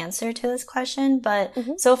know the answer to this question, but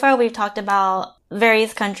so far we've talked about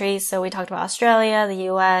various countries. So we talked about Australia, the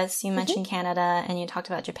US, you mentioned Canada, and you talked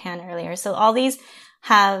about Japan earlier. So all these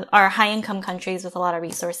are high income countries with a lot of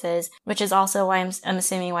resources, which is also why I'm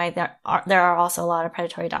assuming why there are also a lot of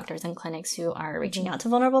predatory doctors and clinics who are reaching out to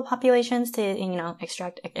vulnerable populations to,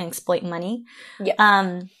 extract and exploit money.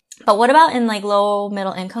 Yeah. But what about in like low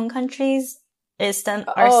middle income countries? They're still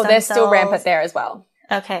rampant there as well.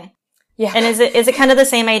 Okay. Yeah. And is it kind of the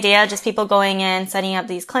same idea? Just people going in, setting up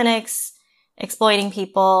these clinics, exploiting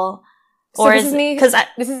people? Or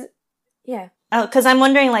so cause I'm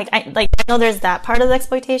wondering, I know there's that part of the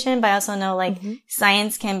exploitation, but I also know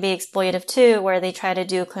science can be exploitive too, where they try to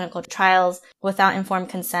do clinical trials without informed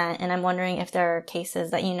consent. And I'm wondering if there are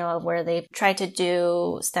cases that you know of where they've tried to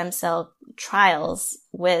do stem cell trials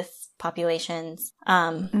with populations,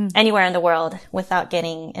 anywhere in the world without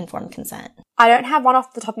getting informed consent. I don't have one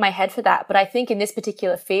off the top of my head for that, but I think in this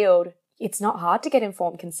particular field, it's not hard to get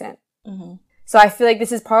informed consent. So I feel like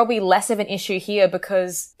this is probably less of an issue here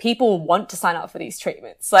because people want to sign up for these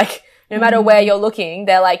treatments. Like, no matter where you're looking,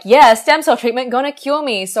 they're like, yeah, stem cell treatment gonna cure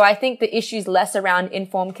me. So I think the issue's less around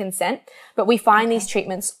informed consent, but we find these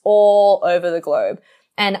treatments all over the globe.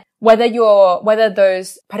 And whether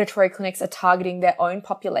those predatory clinics are targeting their own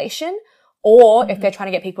population or if they're trying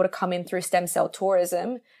to get people to come in through stem cell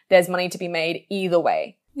tourism, there's money to be made either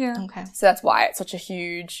way. Yeah. Okay. So that's why it's such a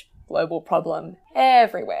huge global problem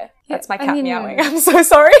everywhere. That's my cat meowing. I'm so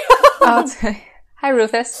sorry. Hi,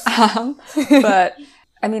 Rufus. But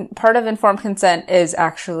I mean, part of informed consent is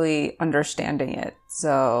actually understanding it.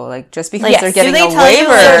 So, like, just because they're getting a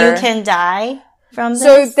waiver, you can die from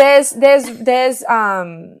this? So there's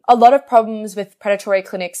a lot of problems with predatory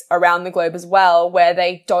clinics around the globe as well, where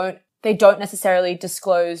they don't necessarily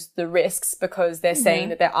disclose the risks because they're saying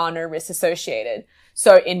that there are no risks associated.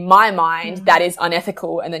 So in my mind, that is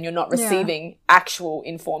unethical, and then you're not receiving actual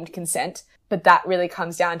informed consent. But that really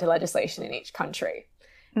comes down to legislation in each country.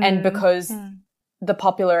 And because the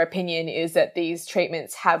popular opinion is that these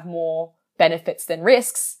treatments have more benefits than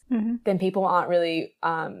risks, then people aren't really,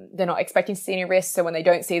 they're not expecting to see any risks. So when they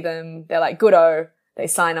don't see them, they're like, good-o, they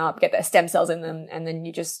sign up, get their stem cells in them, and then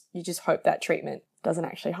you just hope that treatment doesn't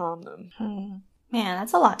actually harm them. Man,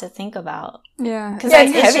 that's a lot to think about. Yeah. Because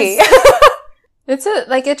it's heavy.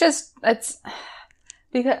 It's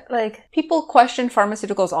because like people question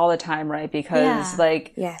pharmaceuticals all the time, right? Because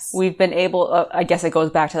like we've been able, I guess it goes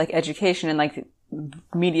back to like education and like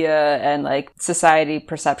media and like society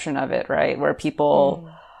perception of it, right? Where people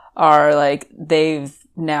are like, they've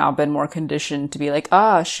now been more conditioned to be like,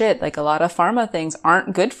 oh shit, like a lot of pharma things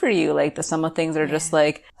aren't good for you. Like some of things are just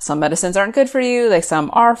like, some medicines aren't good for you. Like some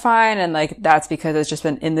are fine. And like, that's because it's just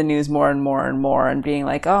been in the news more and more and more and being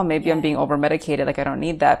like, oh, maybe I'm being over medicated. Like I don't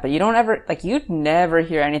need that. But you don't ever, like you'd never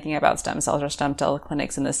hear anything about stem cells or stem cell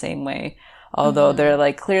clinics in the same way. Although they're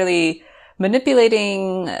like clearly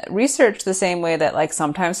manipulating research the same way that like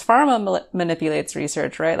sometimes pharma manipulates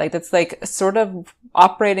research, right? Like that's like sort of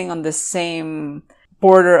operating on the same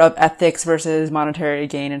border of ethics versus monetary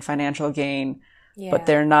gain and financial gain, but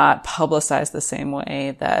they're not publicized the same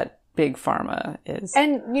way that big pharma is.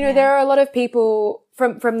 And, you know, there are a lot of people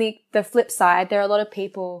from the flip side, there are a lot of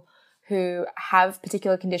people who have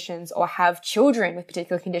particular conditions or have children with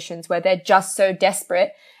particular conditions where they're just so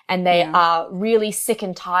desperate and they are really sick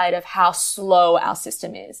and tired of how slow our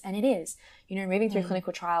system is. And it is, you know, moving through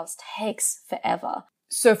clinical trials takes forever.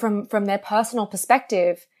 So from their personal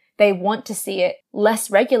perspective, they want to see it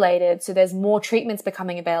less regulated. So there's more treatments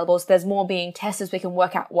becoming available. So there's more being tested so we can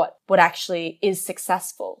work out what actually is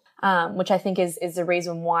successful. Which I think is the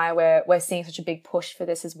reason why we're seeing such a big push for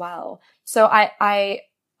this as well. So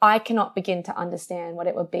I cannot begin to understand what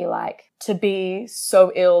it would be like to be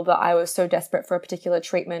so ill that I was so desperate for a particular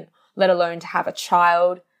treatment, let alone to have a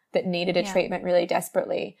child that needed a treatment really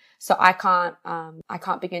desperately. So I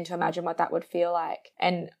can't begin to imagine what that would feel like.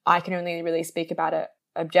 And I can only really speak about it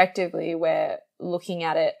objectively, where looking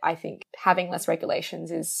at it, I think having less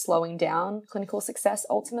regulations is slowing down clinical success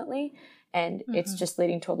ultimately, and it's just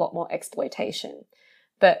leading to a lot more exploitation.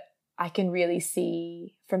 But I can really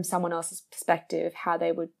see from someone else's perspective how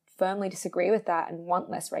they would firmly disagree with that and want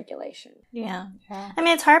less regulation. Yeah. I mean,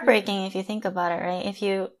 it's heartbreaking if you think about it, right? If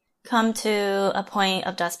you come to a point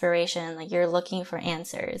of desperation, like you're looking for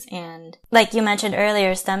answers. And like you mentioned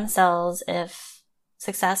earlier, stem cells, if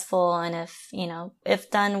successful and if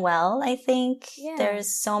done well, I think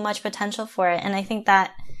there's so much potential for it. And I think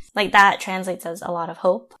that that translates as a lot of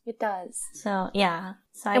hope. It does. So yeah.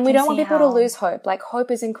 And we don't want people to lose hope. Like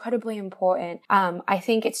hope is incredibly important. I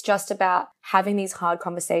think it's just about having these hard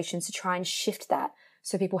conversations to try and shift that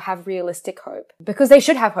so people have realistic hope, because they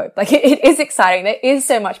should have hope. Like it is exciting. There is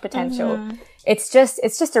so much potential. It's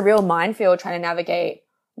just a real minefield trying to navigate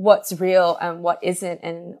what's real and what isn't,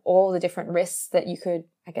 and all the different risks that you could,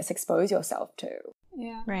 I guess, expose yourself to.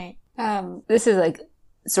 Yeah. Right. This is like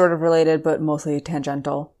sort of related, but mostly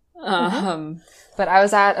tangential. But I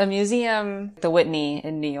was at a museum, the Whitney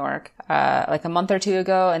in New York, like a month or two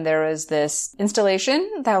ago, and there was this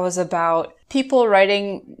installation that was about people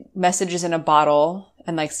writing messages in a bottle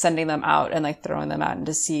and like sending them out and like throwing them out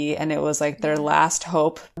into sea. And it was like their last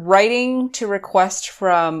hope. Writing to request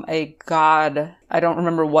from a god. I don't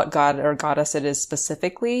remember what god or goddess it is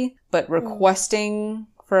specifically, but requesting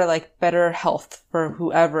for like better health for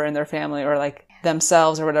whoever in their family or like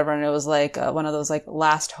themselves or whatever. And it was like one of those like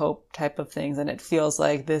last hope type of things. And it feels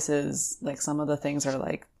like this is like some of the things are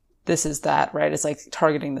like, this is that, right? It's like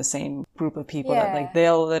targeting the same group of people that like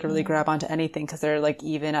they'll literally grab onto anything, because they're like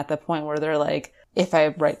even at the point where they're like, if I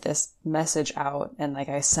write this message out and like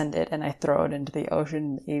I send it and I throw it into the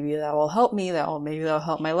ocean, maybe that will help me. Maybe that'll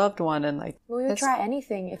help my loved one. And like, well, you'll try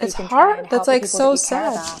anything if it's you can hard. try and That's help like the people so that you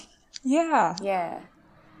care sad. about. Yeah. Yeah.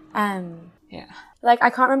 Yeah. Like, I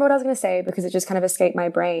can't remember what I was going to say because it just kind of escaped my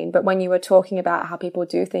brain. But when you were talking about how people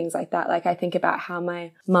do things like that, like I think about how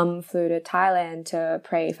my mum flew to Thailand to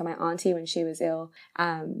pray for my auntie when she was ill.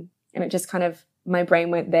 And it just kind of, my brain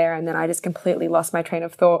went there, and then I just completely lost my train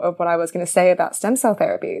of thought of what I was going to say about stem cell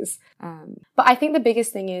therapies. But I think the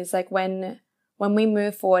biggest thing is like when we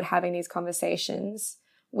move forward having these conversations,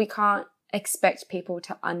 we can't expect people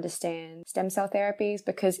to understand stem cell therapies,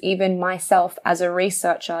 because even myself as a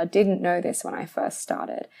researcher didn't know this when I first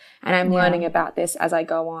started, and I'm learning about this as I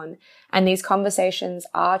go on. And these conversations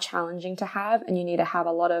are challenging to have, and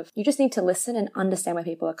you just need to listen and understand where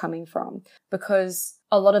people are coming from, because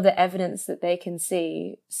a lot of the evidence that they can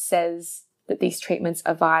see says that these treatments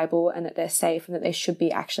are viable and that they're safe and that they should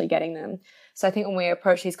be actually getting them. So I think when we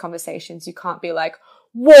approach these conversations, you can't be like,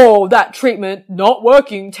 whoa, that treatment not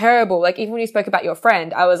working, terrible. Like even when you spoke about your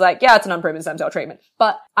friend, I was like, yeah, it's an unproven stem cell treatment.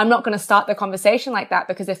 But I'm not going to start the conversation like that,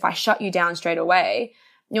 because if I shut you down straight away,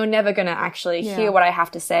 you're never going to actually hear what I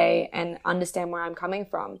have to say and understand where I'm coming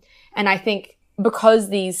from. And I think because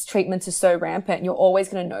these treatments are so rampant, you're always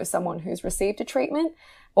going to know someone who's received a treatment,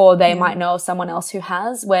 or they might know someone else who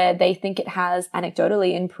has, where they think it has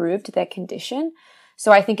anecdotally improved their condition.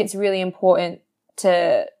 So I think it's really important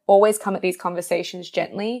to always come at these conversations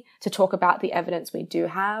gently, to talk about the evidence we do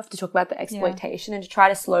have, to talk about the exploitation, and to try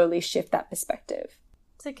to slowly shift that perspective.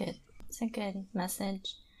 It's a good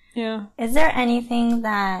message. Yeah. Is there anything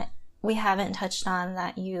that we haven't touched on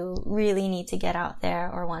that you really need to get out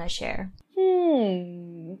there or want to share?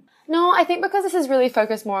 No, I think because this is really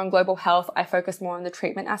focused more on global health, I focus more on the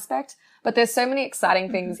treatment aspect. But there's so many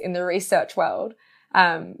exciting things in the research world.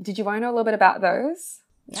 Did you want to know a little bit about those?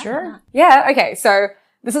 Sure. Yeah, okay. So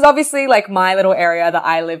this is obviously like my little area that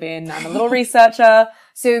I live in. I'm a little researcher.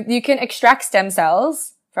 So you can extract stem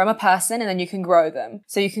cells from a person and then you can grow them.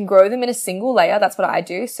 So you can grow them in a single layer. That's what I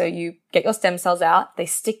do. So you get your stem cells out, they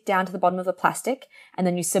stick down to the bottom of the plastic, and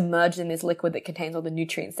then you submerge them in this liquid that contains all the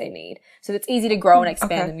nutrients they need. So it's easy to grow and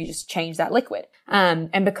expand them. You just change that liquid.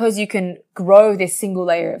 And because you can grow this single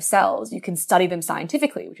layer of cells, you can study them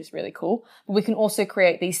scientifically, which is really cool. But we can also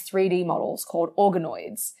create these 3D models called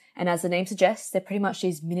organoids. And as the name suggests, they're pretty much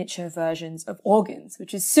these miniature versions of organs,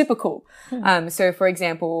 which is super cool. So for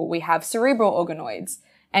example, we have cerebral organoids.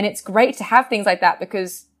 And it's great to have things like that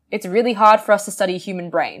because it's really hard for us to study human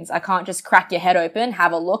brains. I can't just crack your head open,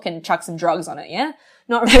 have a look, and chuck some drugs on it, yeah?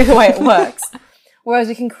 Not really the way it works. Whereas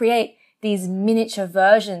we can create these miniature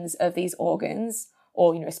versions of these organs,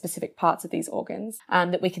 or, specific parts of these organs,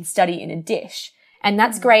 that we can study in a dish. And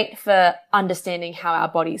that's great for understanding how our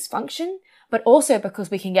bodies function, but also because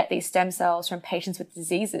we can get these stem cells from patients with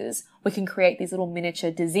diseases, we can create these little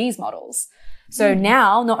miniature disease models. So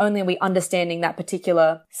now, not only are we understanding that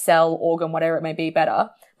particular cell, organ, whatever it may be better,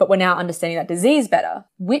 but we're now understanding that disease better,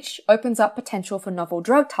 which opens up potential for novel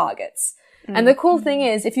drug targets. And the cool thing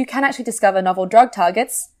is, if you can actually discover novel drug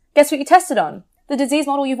targets, guess what you tested on? The disease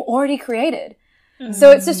model you've already created.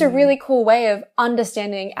 So it's just a really cool way of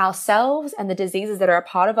understanding ourselves and the diseases that are a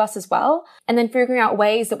part of us as well, and then figuring out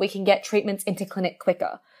ways that we can get treatments into clinic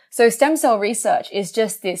quicker. So stem cell research is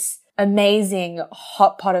just this amazing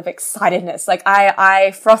hot pot of excitedness. Like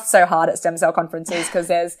I froth so hard at stem cell conferences because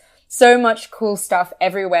there's so much cool stuff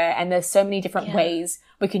everywhere, and there's so many different ways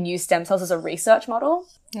we can use stem cells as a research model,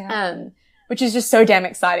 which is just so damn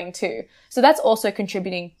exciting too. So that's also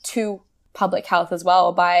contributing to public health as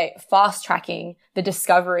well by fast tracking the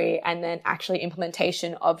discovery and then actually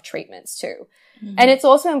implementation of treatments too. And it's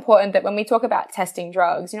also important that when we talk about testing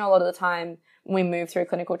drugs, a lot of the time when we move through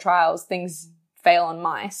clinical trials, things fail on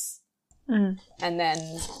mice. And then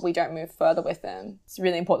we don't move further with them. It's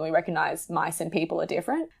really important we recognize mice and people are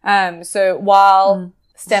different. So while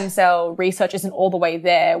stem cell research isn't all the way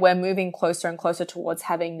there, we're moving closer and closer towards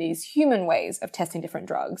having these human ways of testing different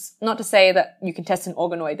drugs. Not to say that you can test an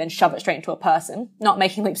organoid, then shove it straight into a person. Not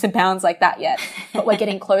making leaps and bounds like that yet. But we're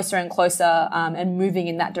getting closer and closer and moving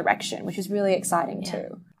in that direction, which is really exciting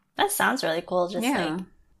too. That sounds really cool. Just like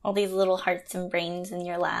all these little hearts and brains in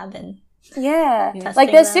your lab and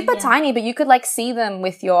like they're super tiny, but you could like see them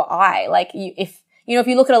with your eye. Like if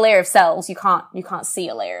you look at a layer of cells, you can't see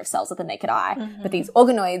a layer of cells with the naked eye. But these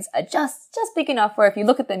organoids are just big enough where if you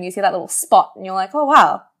look at them, you see that little spot and you're like, oh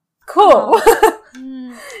wow, cool.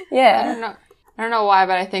 I don't know why,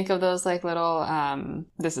 but I think of those like little,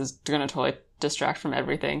 this is gonna totally distract from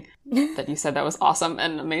everything that you said that was awesome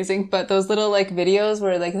and amazing, but those little like videos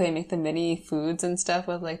where like they make the mini foods and stuff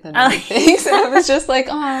with like the mini things, and I was just like,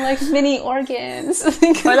 oh, like mini organs. Or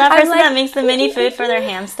that person that makes the mini food for their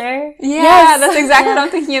hamster. Yeah, that's exactly what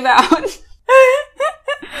I'm thinking about.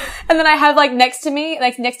 And then I have like next to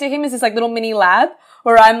him is this like little mini lab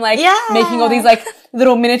where I'm like making all these like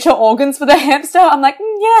little miniature organs for the hamster. I'm like,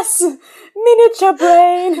 yes, miniature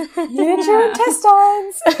brain, miniature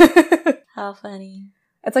intestines. How funny.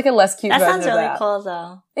 It's like a less cute version of that. That sounds really cool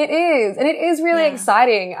though. It is. And it is really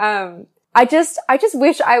exciting. I just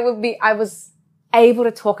wish I was able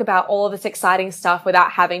to talk about all of this exciting stuff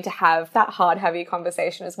without having to have that hard, heavy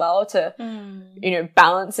conversation as well to,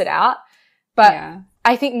 balance it out. But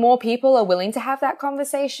I think more people are willing to have that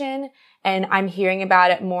conversation, and I'm hearing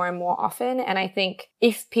about it more and more often. And I think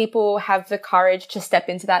if people have the courage to step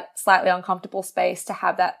into that slightly uncomfortable space to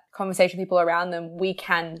have that conversation with people around them, we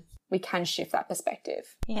can shift that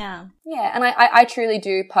perspective. Yeah. Yeah. And I truly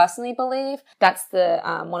do personally believe that's the,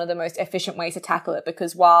 one of the most efficient ways to tackle it,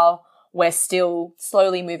 because while we're still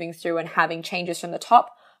slowly moving through and having changes from the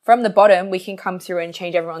top, from the bottom, we can come through and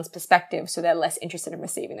change everyone's perspective so they're less interested in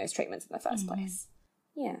receiving those treatments in the first place.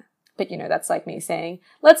 Yeah. But, that's like me saying,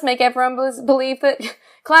 let's make everyone believe that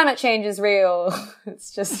climate change is real.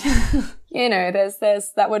 It's just,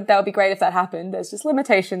 that would be great if that happened. There's just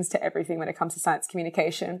limitations to everything when it comes to science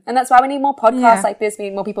communication. And that's why we need more podcasts like this. We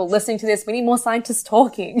need more people listening to this. We need more scientists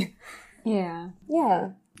talking. Yeah.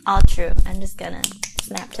 Yeah. All true. I'm just gonna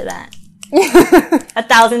snap to that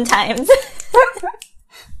 1,000 times.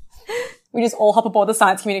 We just all hop aboard the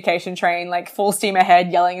science communication train, like full steam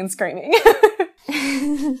ahead, yelling and screaming.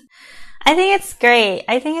 I think it's great.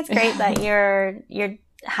 That you're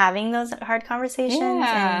having those hard conversations.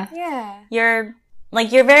 Yeah.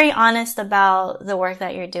 And you're very honest about the work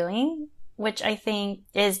that you're doing, which I think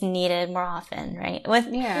is needed more often, right?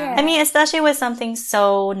 I mean, especially with something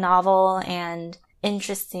so novel and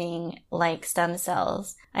interesting like stem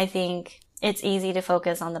cells, I think it's easy to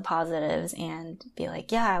focus on the positives and be like,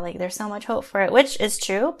 there's so much hope for it, which is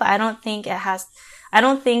true, but I don't think it has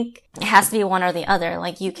to be one or the other.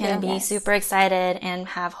 Like, you can be super excited and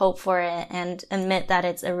have hope for it and admit that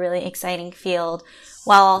it's a really exciting field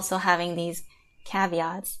while also having these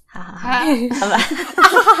caveats about,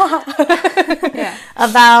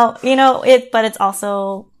 it, but it's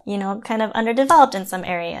also, kind of underdeveloped in some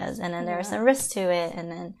areas. And then there are some risks to it.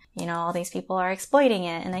 And then, all these people are exploiting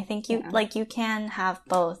it. And I think you can have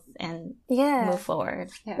both and move forward.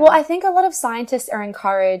 Yeah. Well, I think a lot of scientists are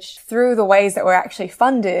encouraged through the ways that we're actually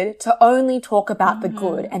funded to only talk about the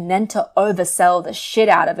good and then to oversell the shit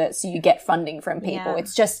out of it so you get funding from people.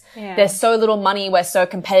 It's just, there's so little money, we're so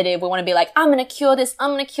competitive, we want to be like, I'm going to cure this,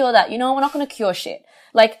 I'm going to cure that. We're not going to cure shit.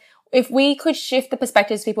 Like, if we could shift the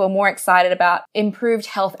perspectives, people are more excited about improved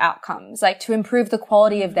health outcomes, like to improve the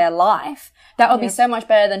quality of their life, that would be so much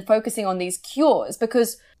better than focusing on these cures,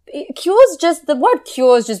 because the word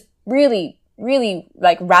cures just really, really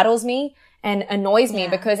like rattles me and annoys me,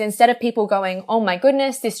 because instead of people going, oh my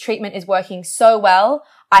goodness, this treatment is working so well,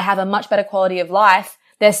 I have a much better quality of life,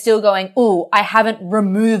 they're still going, oh, I haven't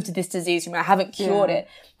removed this disease from me, I haven't cured it.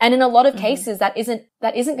 And in a lot of cases, that isn't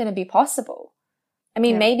going to be possible. I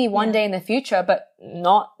mean, maybe one day in the future, but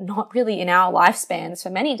not really in our lifespans for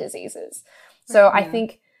many diseases. So I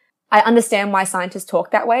think I understand why scientists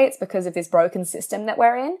talk that way. It's because of this broken system that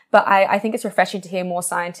we're in. But I think it's refreshing to hear more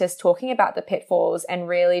scientists talking about the pitfalls and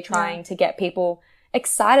really trying to get people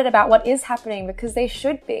excited about what is happening, because they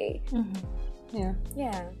should be. Yeah,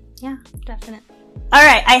 definitely. All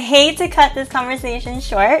right. I hate to cut this conversation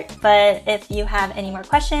short, but if you have any more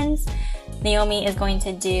questions, Naomi is going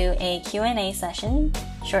to do a Q&A session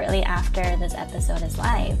shortly after this episode is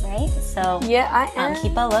live, right? So I am.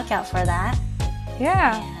 Keep a lookout for that.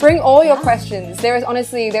 Yeah. Bring all your questions. There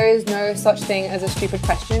is no such thing as a stupid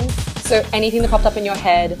question. So anything that popped up in your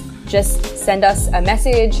head, just send us a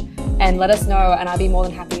message and let us know, and I'll be more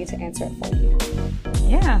than happy to answer it for you.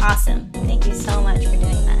 Yeah. Awesome. Thank you so much for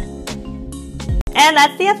doing that. And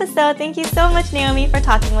that's the episode. Thank you so much, Naomi, for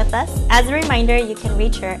talking with us. As a reminder, you can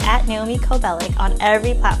reach her at Naomi Kobelik on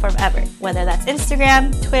every platform ever, whether that's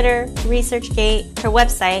Instagram, Twitter, ResearchGate, her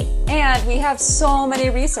website. And we have so many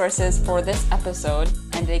resources for this episode,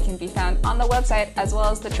 and they can be found on the website as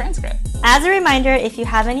well as the transcript. As a reminder, if you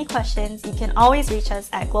have any questions, you can always reach us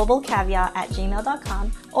at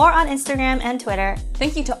globalcaveat@gmail.com or on Instagram and Twitter.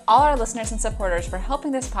 Thank you to all our listeners and supporters for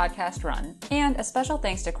helping this podcast run. And a special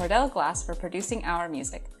thanks to Cordell Glass for producing our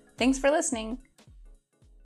music. Thanks for listening.